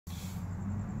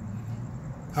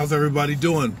How's everybody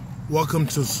doing? Welcome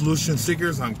to Solution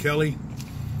Seekers. I'm Kelly.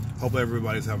 Hope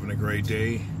everybody's having a great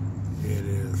day. It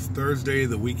is Thursday.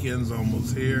 The weekend's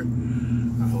almost here.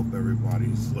 I hope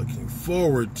everybody's looking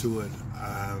forward to it.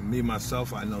 Me,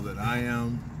 myself, I know that I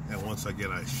am. And once I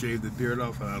shave the beard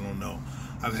off, and I don't know.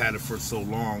 I've had it for so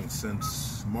long,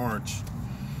 since March.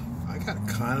 I got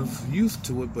kind of used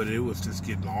to it, but it was just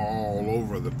getting all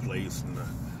over the place.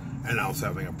 And I was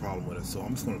having a problem with it, so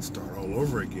I'm just going to start all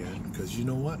over again, because you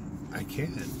know what? I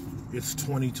can. It's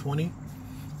 2020.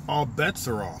 All bets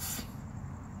are off.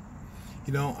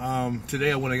 You know,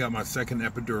 today when I got my second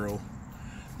epidural,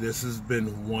 this has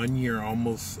been 1 year,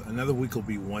 almost, another week will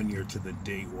be 1 year to the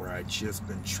date where I just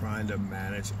been trying to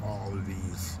manage all of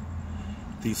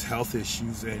these health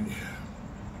issues, and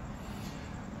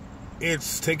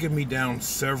it's taken me down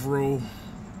through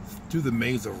the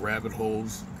maze of rabbit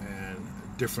holes and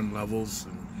different levels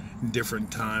and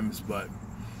different times. But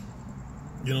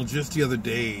you know, just the other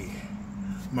day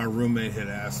my roommate had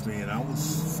asked me, and I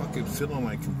was fucking feeling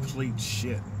like complete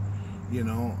shit, you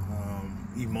know,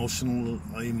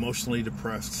 emotionally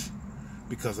depressed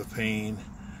because of pain,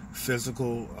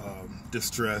 physical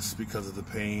distress because of the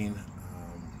pain,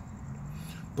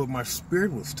 but my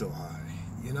spirit was still high.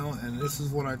 You know, and this is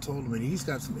what I told him, and he's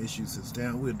got some issues.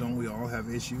 Don't we all have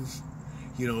issues?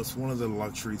 You know, it's one of the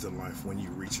luxuries of life when you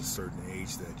reach a certain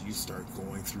age that you start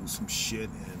going through some shit,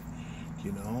 and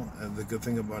you know, and the good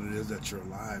thing about it is that you're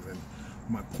alive. And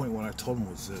my point, what I told him,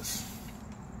 was this.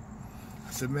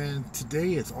 I said, man,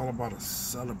 today it's all about a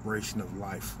celebration of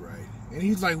life, right? And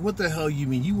he's like, what the hell you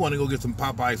mean? You want to go get some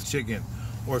Popeye's chicken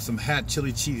or some hot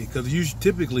chili cheese? Because usually,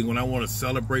 typically, when I want to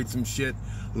celebrate some shit,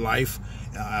 life,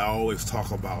 I always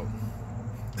talk about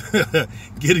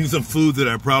getting some food that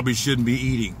I probably shouldn't be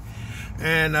eating.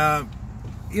 And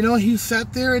you know, he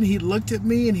sat there and he looked at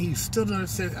me and he still didn't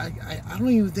understand. I don't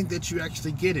even think that you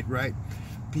actually get it, right?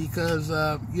 Because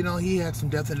you know, he had some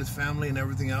death in his family and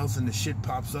everything else, and the shit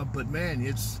pops up. But man,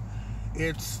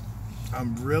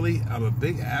 I'm a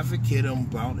big advocate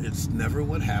about it's never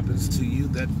what happens to you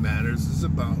that matters. It's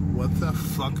about what the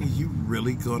fuck are you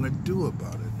really gonna do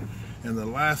about it. And the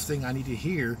last thing I need to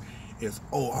hear is,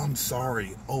 oh, I'm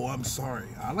sorry. Oh, I'm sorry.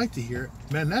 I like to hear,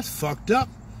 man, that's fucked up.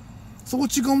 So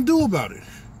what you gonna do about it?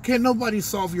 Can't nobody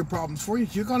solve your problems for you.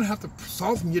 You're gonna have to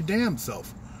solve them your damn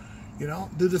self. You know,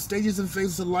 through the stages and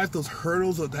phases of life, those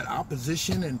hurdles of that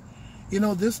opposition, and you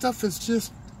know, this stuff is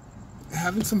just,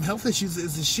 having some health issues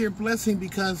is a sheer blessing,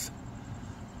 because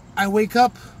I wake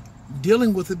up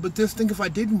dealing with it. But just think, if I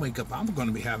didn't wake up, I'm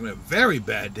gonna be having a very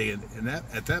bad day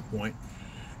at that point.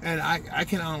 And I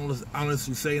can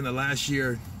honestly say, in the last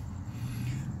year,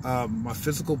 my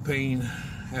physical pain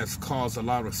has caused a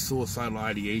lot of suicidal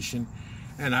ideation,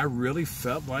 and I really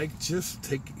felt like just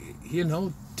taking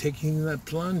that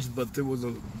plunge. But there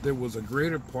was a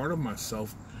greater part of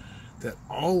myself that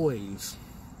always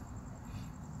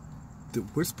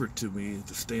whispered to me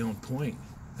to stay on point.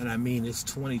 And I mean, it's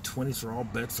 2020, so all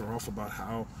bets are off about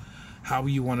how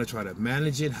you want to try to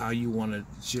manage it, how you want to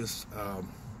just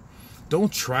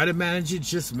don't try to manage it,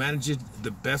 just manage it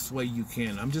the best way you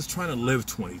can. I'm just trying to live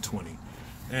 2020.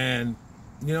 And,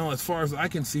 you know, as far as I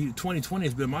can see, 2020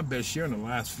 has been my best year in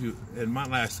my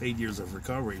last 8 years of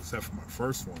recovery, except for my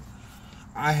first one.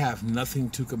 I have nothing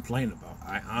to complain about.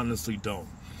 I honestly don't.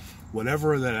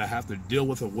 Whatever that I have to deal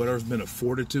with, or whatever's been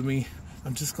afforded to me,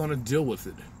 I'm just going to deal with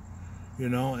it. You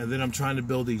know, and then I'm trying to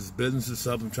build these businesses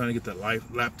up. I'm trying to get that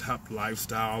laptop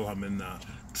lifestyle. I'm in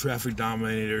Traffic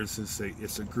Dominators.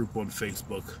 It's a group on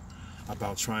Facebook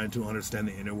about trying to understand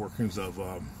the inner workings of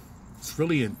it's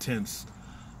really intense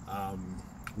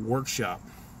workshop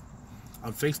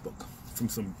on Facebook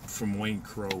from Wayne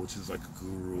Crow, which is like a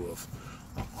guru of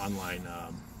online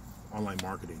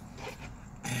marketing.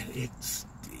 And it's,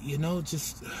 you know,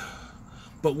 just,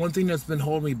 but one thing that's been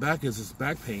holding me back is this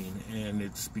back pain, and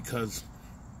it's because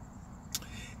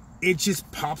it just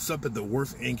pops up at the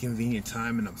worst inconvenient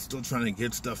time, and I'm still trying to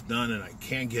get stuff done, and I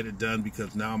can't get it done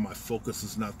because now my focus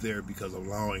is not there, because I'm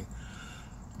allowing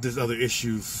these other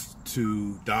issues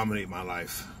to dominate my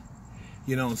life.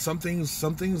 You know, some things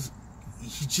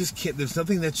you just can't, there's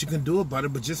nothing that you can do about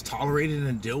it but just tolerate it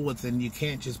and deal with it, and you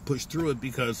can't just push through it,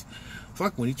 because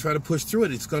fuck, when you try to push through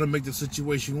it, it's going to make the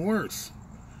situation worse.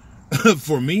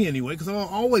 For me anyway, because I'll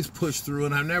always push through,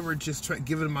 and I've never just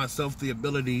given myself the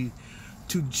ability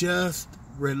to just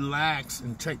relax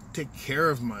and take care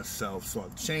of myself. So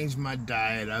I've changed my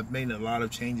diet. I've made a lot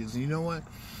of changes, and you know what?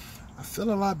 I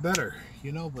feel a lot better,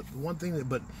 you know. But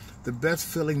the best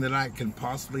feeling that I can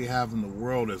possibly have in the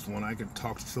world is when I can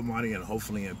talk to somebody and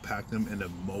hopefully impact them in the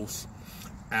most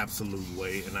absolute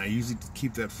way, and I usually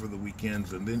keep that for the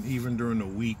weekends. And then even during the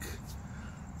week,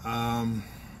 I'll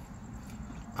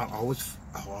always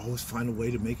find a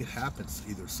way to make it happen.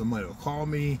 Either somebody will call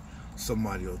me,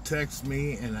 somebody will text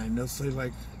me, and I know, say,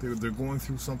 like, they're going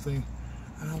through something,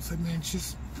 and I was like, man,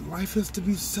 just life is to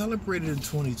be celebrated in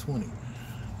 2020.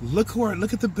 Look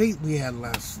at the bait we had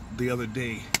the other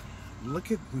day.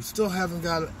 We still haven't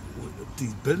got,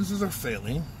 these businesses are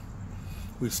failing.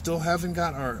 We still haven't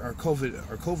got our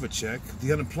COVID check.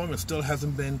 The unemployment still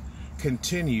hasn't been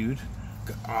continued.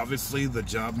 Obviously, the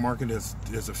job market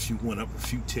went up a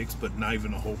few ticks, but not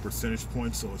even a whole percentage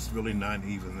point. So it's really not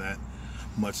even that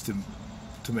much to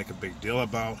make a big deal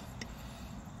about.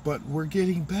 But we're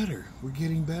getting better. We're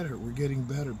getting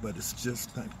better. But it's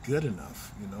just not good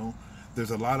enough. You know,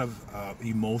 there's a lot of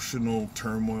emotional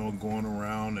turmoil going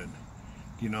around, and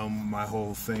you know, my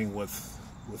whole thing with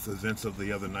the events of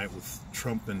the other night with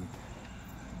Trump and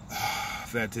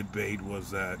that debate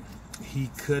was that he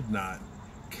could not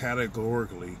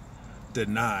categorically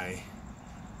deny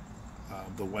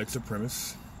the white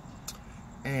supremacists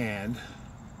and,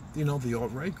 you know, the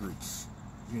alt-right groups.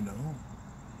 You know,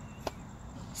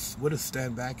 what does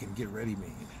stand back and get ready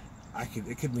mean?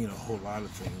 It could mean a whole lot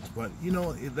of things, but you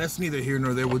know, that's neither here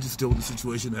nor there. We'll just deal with the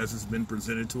situation as it's been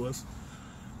presented to us.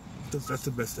 That's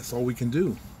the best. That's all we can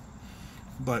do.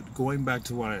 But going back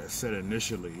to what I said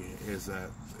initially is that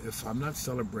if I'm not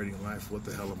celebrating life, what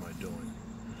the hell am I doing?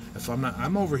 If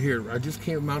I'm over here. I just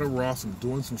came out of Ross. I'm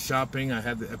doing some shopping. I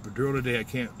had the epidural today.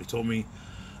 They told me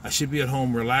I should be at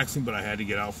home relaxing, but I had to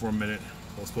get out for a minute.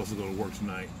 I was supposed to go to work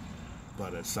tonight,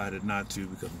 but I decided not to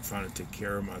because I'm trying to take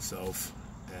care of myself.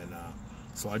 And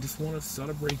so I just want to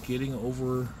celebrate getting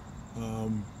over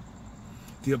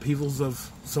the upheavals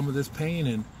of some of this pain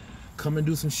and come and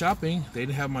do some shopping. They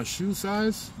didn't have my shoe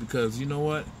size because, you know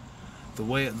what, the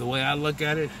way I look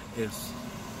at it is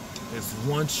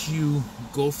once you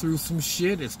go through some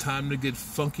shit, it's time to get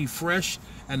funky fresh,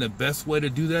 and the best way to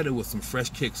do that is with some fresh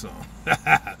kicks on.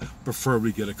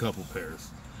 Preferably get a couple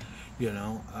pairs, you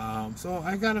know. So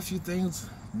I got a few things,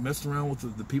 messing around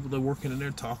with the people that are working in there,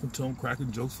 talking to them,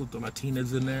 cracking jokes with the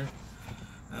Latinas in there,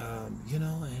 you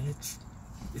know. And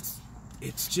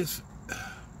it's just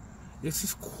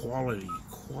quality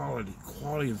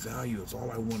and value is all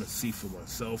I want to see for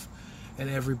myself and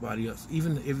everybody else,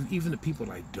 even the people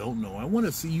I don't know. I want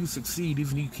to see you succeed,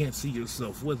 even if you can't see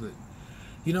yourself with it,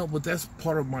 you know. But that's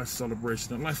part of my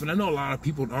celebration of life. And I know a lot of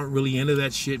people aren't really into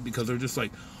that shit because they're just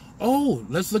like, oh,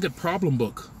 let's look at problem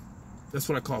book. That's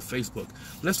what I call Facebook.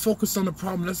 Let's focus on the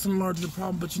problem. Let's enlarge the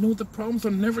problem. But you know what? The problems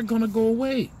are never gonna go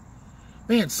away.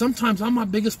 Man, sometimes I'm my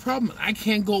biggest problem. I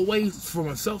can't go away for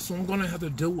myself, so I'm going to have to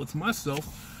deal with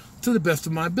myself to the best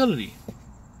of my ability.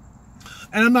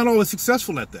 And I'm not always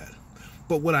successful at that.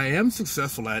 But what I am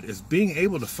successful at is being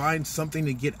able to find something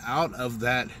to get out of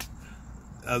that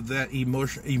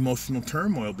emotional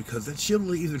turmoil, because that shit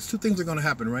will either, two things are going to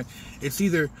happen, right? It's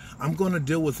either I'm going to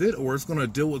deal with it, or it's going to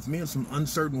deal with me in some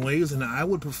uncertain ways. And I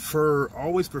would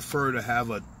always prefer to have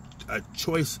a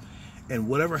choice and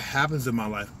whatever happens in my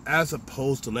life, as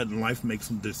opposed to letting life make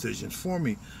some decisions for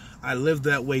me. I lived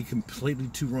that way completely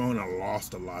too wrong. I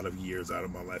lost a lot of years out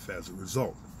of my life as a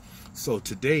result. So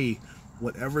today,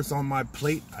 whatever's on my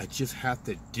plate, I just have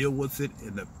to deal with it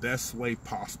in the best way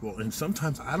possible. And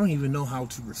sometimes I don't even know how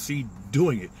to proceed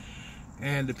doing it.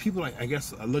 And the people, I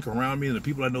guess, I look around me, and the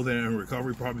people I know that are in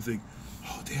recovery probably think,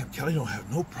 oh, damn, Kelly don't have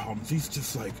no problems. He's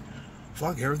just like,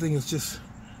 fuck, everything is just,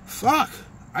 fuck.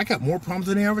 I got more problems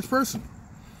than the average person,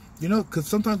 you know, because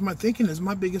sometimes my thinking is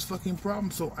my biggest fucking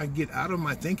problem. So I get out of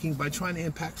my thinking by trying to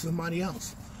impact somebody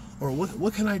else. Or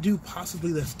what can I do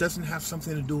possibly that doesn't have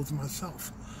something to do with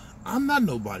myself? I'm not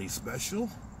nobody special.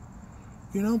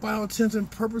 You know, by all intents and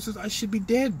purposes, I should be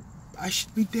dead.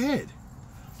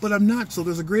 But I'm not. So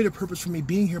there's a greater purpose for me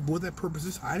being here. But what that purpose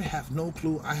is, I have no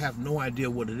clue. I have no idea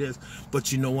what it is.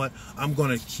 But you know what? I'm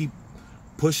going to keep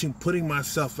putting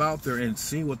myself out there and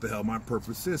see what the hell my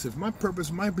purpose is. If my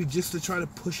purpose might be just to try to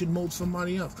push and mold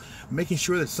somebody else, making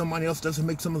sure that somebody else doesn't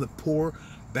make some of the poor,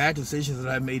 bad decisions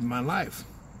that I made in my life.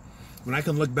 When I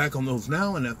can look back on those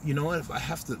now, and you know what, if I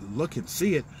have to look and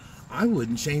see it, I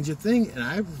wouldn't change a thing. And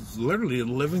I was literally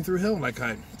living through hell.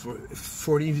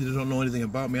 For any of you that don't know anything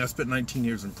about me, I spent 19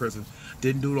 years in prison.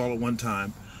 Didn't do it all at one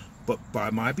time. But by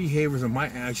my behaviors and my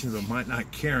actions and my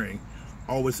not caring,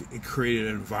 always it created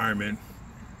an environment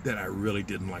that I really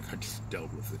didn't like. I just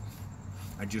dealt with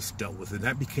it.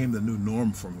 That became the new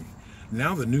norm for me.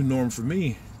 Now the new norm for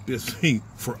me,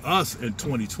 for us in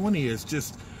 2020, is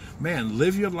just, man,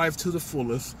 live your life to the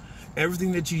fullest.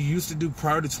 Everything that you used to do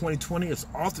prior to 2020 is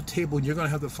off the table, and you're going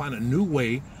to have to find a new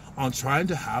way on trying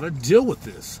to how to deal with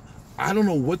this. I don't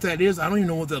know what that is. I don't even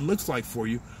know what that looks like for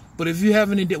you. But if you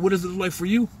have any idea, what does it look like for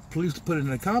you? Please put it in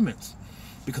the comments,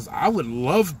 because I would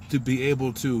love to be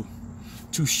able to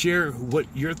share what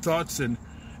your thoughts and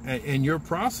your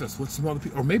process with some other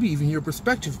people, or maybe even your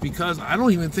perspective, because I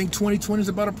don't even think 2020 is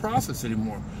about a process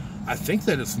anymore. I think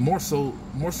that it's more so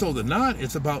than not,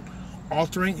 it's about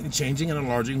altering and changing and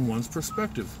enlarging one's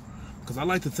perspective. Because I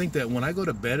like to think that when I go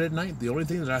to bed at night, the only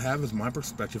thing that I have is my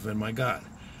perspective and my God.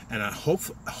 And I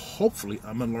hopefully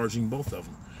I'm enlarging both of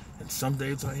them. And some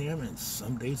days I am, and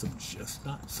some days I'm just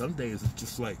not. Some days it's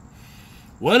just like,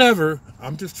 whatever,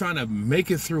 I'm just trying to make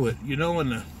it through it. You know,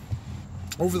 and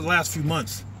over the last few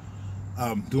months,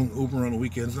 doing Uber on the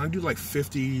weekends, and I do like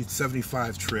 50,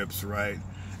 75 trips, right?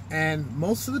 And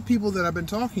most of the people that I've been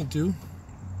talking to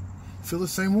feel the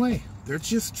same way. They're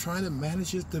just trying to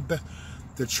manage it the best.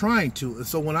 They're trying to. And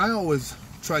so when I always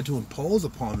try to impose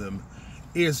upon them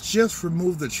is just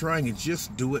remove the trying and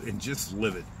just do it and just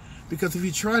live it. Because if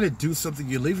you try to do something,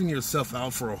 you're leaving yourself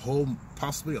out for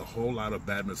possibly a whole lot of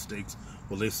bad mistakes.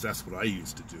 Well, at least that's what I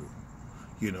used to do.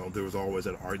 You know, there was always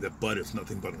that but is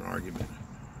nothing but an argument.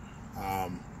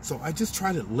 So I just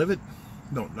try to live it.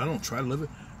 No, I don't try to live it.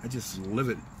 I just live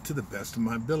it to the best of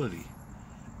my ability.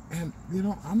 And, you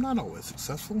know, I'm not always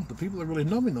successful. The people that really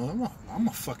know me know I'm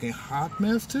a fucking hot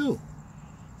mess too.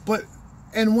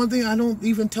 And one thing, I don't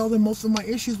even tell them most of my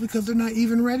issues because they're not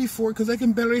even ready for it, because they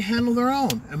can barely handle their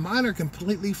own. And mine are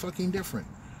completely fucking different.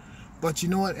 But you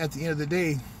know what? At the end of the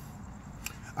day,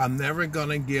 I'm never going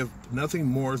to give, nothing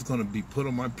more is going to be put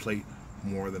on my plate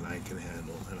more than I can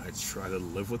handle. And I try to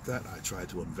live with that. I try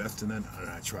to invest in that. And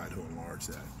I try to enlarge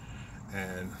that.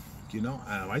 And, you know,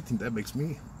 I think that makes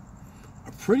me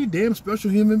a pretty damn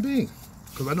special human being.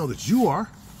 Because I know that you are.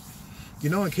 You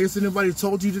know, in case anybody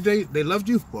told you today they loved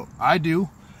you, well, I do.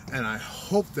 And I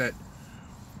hope that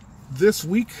this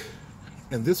week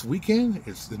and this weekend,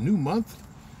 it's the new month,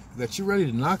 that you're ready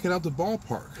to knock it out the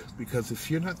ballpark. Because if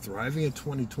you're not thriving in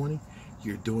 2020,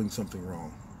 you're doing something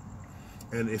wrong.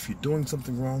 And if you're doing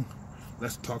something wrong,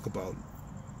 let's talk about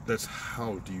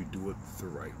how do you do it the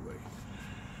right way.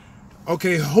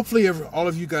 Okay, hopefully all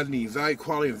of you got any value,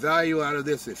 quality, and value out of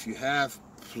this. If you have,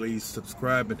 please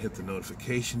subscribe and hit the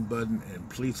notification button, and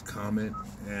please comment,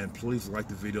 and please like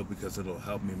the video, because it'll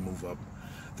help me move up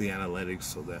the analytics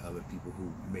so that other people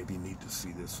who maybe need to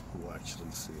see this will actually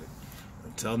see it.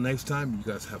 Until next time,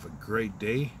 you guys have a great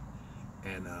day,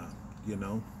 and you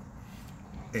know,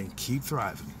 and keep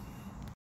thriving.